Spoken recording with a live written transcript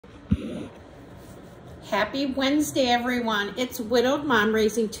Happy Wednesday, everyone. It's Widowed Mom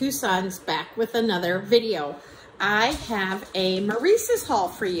Raising Two Sons back with another video. I have a Maurices haul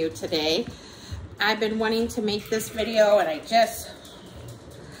for you today. I've been wanting to make this video and I just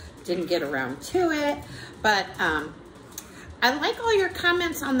didn't get around to it. But I like all your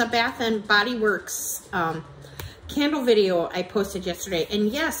comments on the Bath and Body Works candle video I posted yesterday. And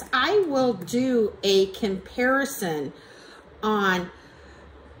yes, I will do a comparison on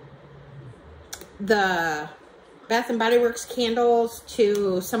the Bath and Body Works candles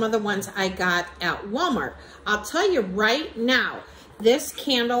to some of the ones I got at Walmart. I'll tell you right now, this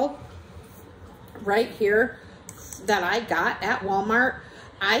candle right here that I got at Walmart,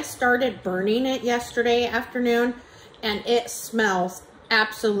 I started burning it yesterday afternoon and it smells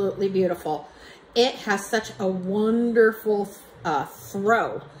absolutely beautiful. It has such a wonderful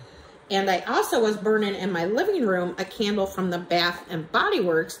throw. And I also was burning in my living room a candle from the Bath and Body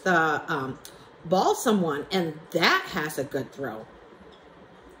Works, the balsam one, and that has a good throw.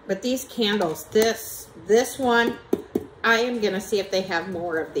 But these candles, this one, I am gonna see if they have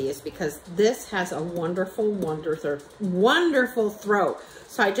more of these because this has a wonderful, wonderful throw.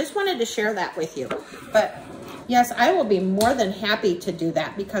 So I just wanted to share that with you. But yes, I will be more than happy to do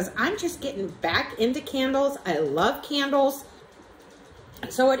that because I'm just getting back into candles. I love candles.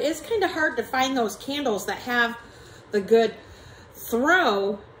 So it is kind of hard to find those candles that have the good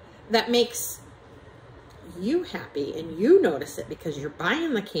throw that makes you happy and you notice it because you're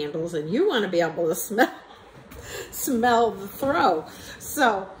buying the candles and you want to be able to smell the throw.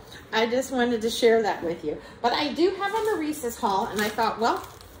 So I just wanted to share that with you. But I do have a Maurices haul and I thought, well,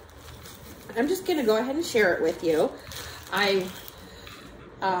 I'm just going to go ahead and share it with you.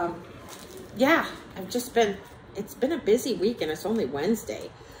 Yeah, it's been a busy week and it's only Wednesday.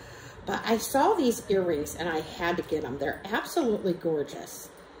 But I saw these earrings and I had to get them. They're absolutely gorgeous.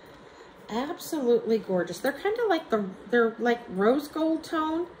 Absolutely gorgeous. They're kind of like they're like rose gold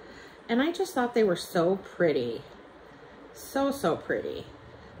tone. And I just thought they were so pretty. So pretty.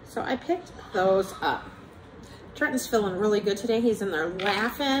 So I picked those up. Trenton's feeling really good today. He's in there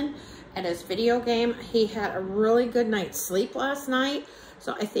laughing at his video game. He had a really good night's sleep last night.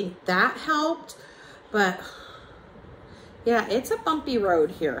 So I think that helped. But yeah, it's a bumpy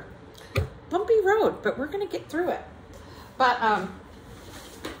road here. Bumpy road, but we're going to get through it. But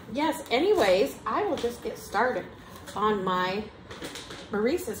yes, anyways, I will just get started on my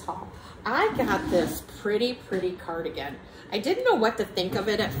Maurices haul. I got this pretty cardigan. I didn't know what to think of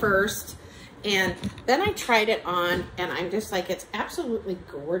it at first, and then I tried it on, and I'm just like, it's absolutely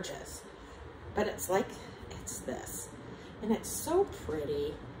gorgeous. But it's like, it's this. And it's so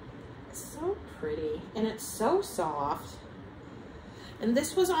pretty. It's so pretty, and it's so soft. And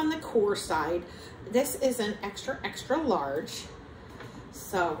this was on the core side. This is an extra large.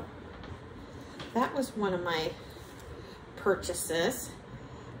 So that was one of my purchases.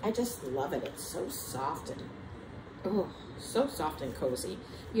 I just love it. It's so soft and oh, so soft and cozy.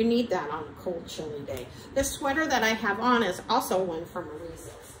 You need that on a cold, chilly day. This sweater that I have on is also one from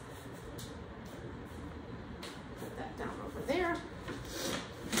Maurices. Put that down over there.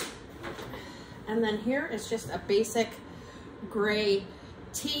 And then here is just a basic gray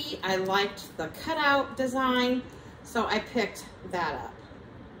tee. I liked the cutout design, so I picked that up.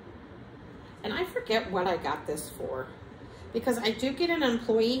 And I forget what I got this for because I do get an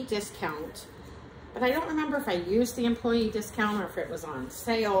employee discount, but I don't remember if I used the employee discount or if it was on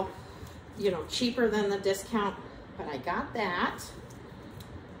sale, you know, cheaper than the discount, but I got that.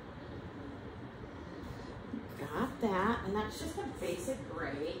 And that's just a basic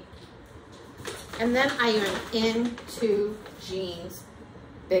gray. And then I am into jeans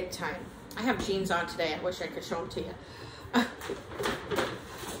big time. I have jeans on today. I wish I could show them to you.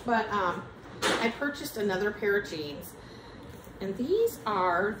 But I purchased another pair of jeans. And these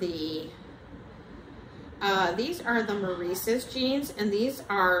are the Maurices jeans, and these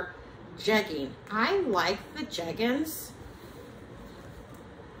are jegging. I like the jeggings.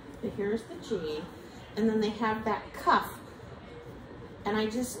 And here's the jean. And then they have that cuff. And I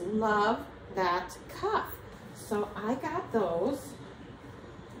just love that cuff. So I got those.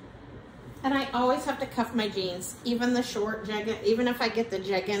 And I always have to cuff my jeans, even the short jegging, even if I get the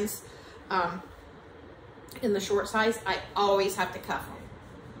jeggings in the short size, I always have to cuff them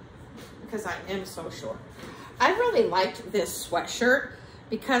because I am so short. I really liked this sweatshirt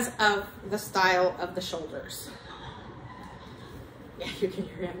because of the style of the shoulders. Yeah, you can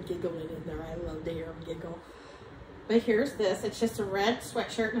hear him giggling in there. I love to hear him giggle. But here's this. It's just a red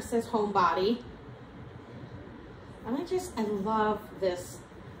sweatshirt and it says homebody. And I love this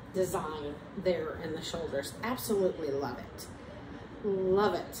design there in the shoulders. Absolutely love it.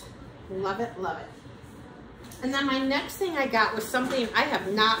 Love it. Love it, love it. And then my next thing I got was something I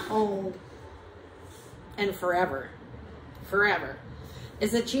have not owned in forever,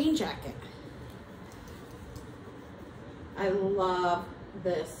 is a jean jacket. I love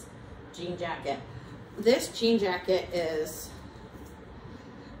this jean jacket. This jean jacket is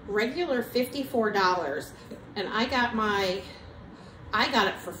regular $54, and I got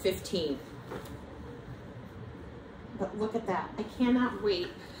it for $15. But look at that. I cannot wait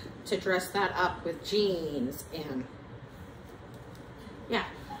to dress that up with jeans, and yeah,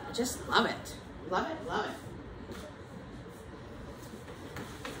 I just love it. Love it, love it.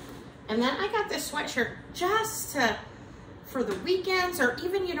 And then I got this sweatshirt just for the weekends, or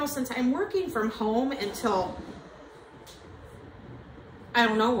even, you know, since I'm working from home until, I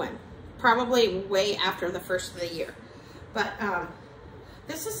don't know when, probably way after the first of the year. But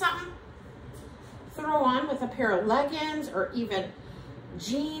this is something throw on with a pair of leggings or even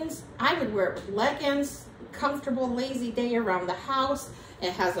jeans. I would wear it with leggings, comfortable, lazy day around the house.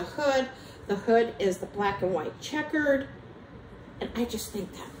 It has a hood. The hood is the black and white checkered. And I just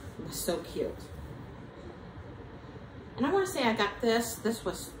think that was so cute. And I want to say I got this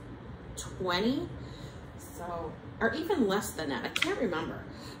was 20, so, or even less than that. I can't remember.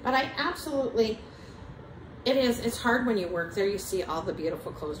 But I absolutely, it's hard when you work there. You see all the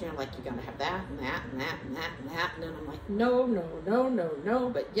beautiful clothes and you're like, you gotta have that and that and that and that and that. And then I'm like, no, no, no, no, no,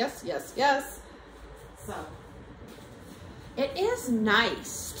 but yes, yes, yes. So it is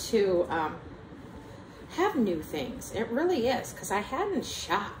nice to have new things. It really is, because I hadn't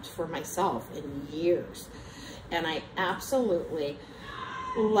shopped for myself in years. And I absolutely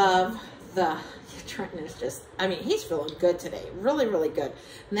love Trenton is just, I mean, he's feeling good today. Really, really good.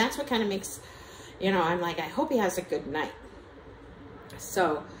 And that's what kind of makes, you know, I'm like, I hope he has a good night.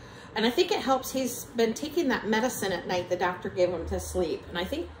 So, and I think it helps. He's been taking that medicine at night the doctor gave him to sleep. And I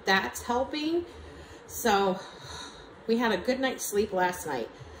think that's helping. So we had a good night's sleep last night.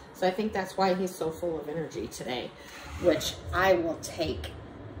 So I think that's why he's so full of energy today, which I will take.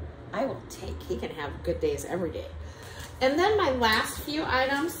 He can have good days every day. And then my last few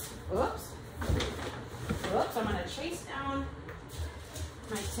items, whoops, I'm gonna chase down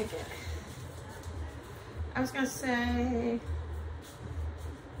my ticket. I was gonna say,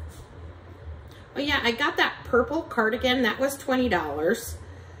 oh yeah, I got that purple cardigan. That was $20.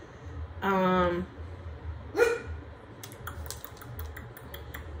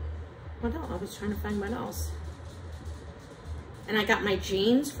 What else? I was trying to find what else. And I got my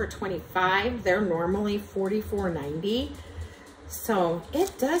jeans for $25. They're normally $44.90. So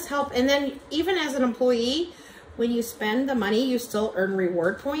it does help. And then even as an employee, when you spend the money, you still earn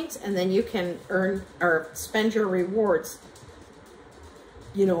reward points, and then you can earn or spend your rewards,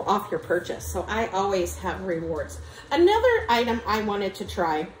 you know, off your purchase. So I always have rewards. Another item I wanted to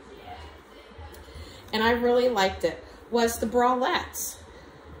try, and I really liked it, was the bralettes.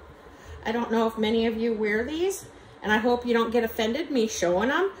 I don't know if many of you wear these, and I hope you don't get offended me showing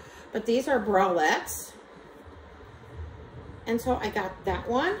them, but these are bralettes. And so I got that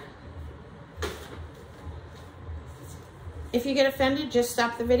one. If you get offended, just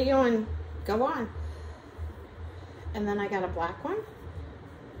stop the video and go on. And then I got a black one.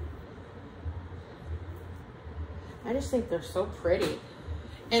 I just think they're so pretty.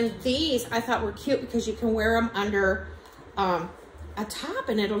 And these I thought were cute because you can wear them under a top,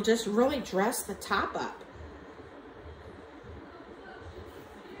 and it'll just really dress the top up.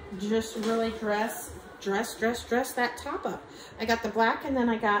 Just really dress that top up. I got the black, and then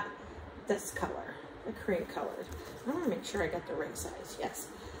I got this color, the cream colored. I want to make sure I got the right size. Yes.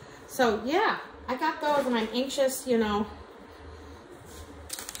 So yeah, I got those, and I'm anxious, you know,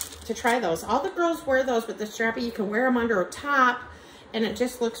 to try those. All the girls wear those with the strappy. You can wear them under a top, and it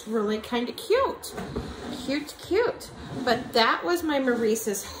just looks really kind of cute. Cute. But that was my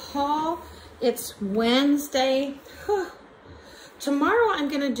Maurices haul. It's Wednesday. Tomorrow I'm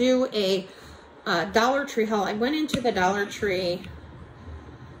going to do a Dollar Tree haul. I went into the Dollar Tree.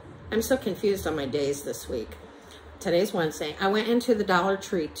 I'm so confused on my days this week. Today's Wednesday. I went into the Dollar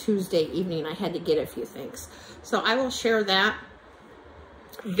Tree Tuesday evening. I had to get a few things. So I will share that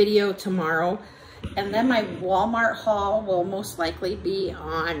video tomorrow. And then my Walmart haul will most likely be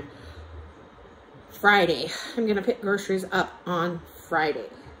on Friday. I'm going to pick groceries up on Friday.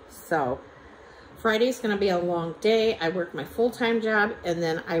 So Friday's going to be a long day. I work my full-time job, and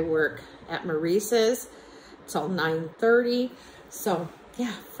then I work at Maurice's till 9:30. So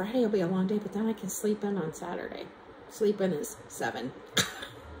yeah, Friday will be a long day, but then I can sleep in on Saturday. Sleep in is 7.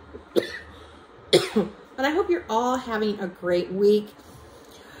 But I hope you're all having a great week.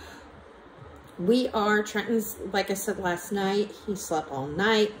 Trenton's, like I said last night, he slept all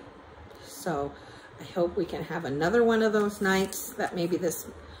night. So I hope we can have another one of those nights that maybe this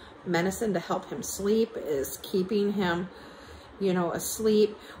medicine to help him sleep is keeping him, you know,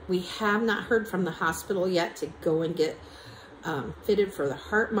 asleep. We have not heard from the hospital yet to go and get fitted for the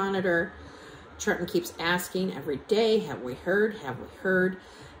heart monitor. Trenton keeps asking every day, have we heard? Have we heard?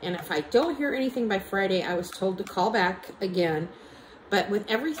 And if I don't hear anything by Friday, I was told to call back again. But with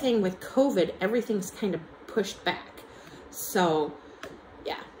everything with COVID, everything's kind of pushed back. So,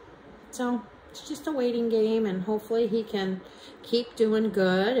 yeah. So, it's just a waiting game, and hopefully he can keep doing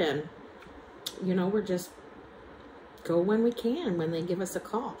good. And, you know, we're just go when we can, when they give us a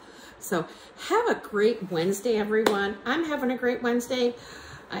call. So, have a great Wednesday, everyone. I'm having a great Wednesday.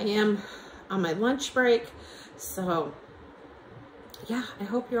 I am on my lunch break. So, yeah, I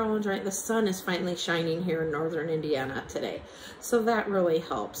hope you're all enjoying. The sun is finally shining here in northern Indiana today. So that really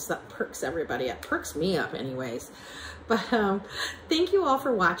helps. That perks everybody up. Perks me up anyways. But thank you all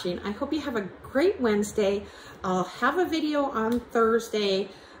for watching. I hope you have a great Wednesday. I'll have a video on Thursday.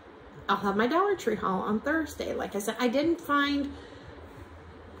 I'll have my Dollar Tree haul on Thursday. Like I said, I don't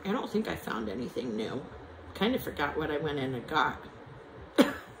think I found anything new. Kind of forgot what I went in and got.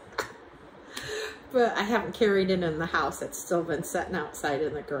 But I haven't carried it in the house. It's still been sitting outside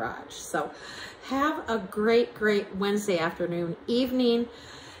in the garage. So have a great, great Wednesday afternoon, evening,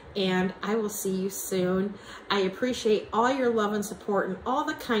 and I will see you soon. I appreciate all your love and support and all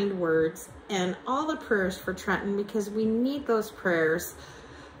the kind words and all the prayers for Trenton, because we need those prayers.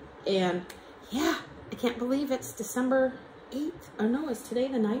 And yeah, I can't believe it's December 8th. Oh no, is today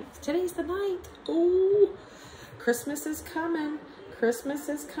the 9th? Today's the 9th. Oh, Christmas is coming. Christmas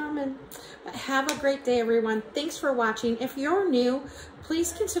is coming. But have a great day, everyone. Thanks for watching. If you're new,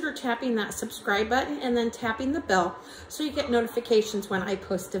 please consider tapping that subscribe button and then tapping the bell so you get notifications when I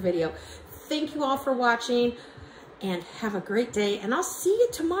post a video. Thank you all for watching, and have a great day. And I'll see you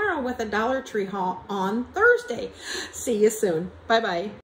tomorrow with a Dollar Tree haul on Thursday. See you soon. Bye-bye.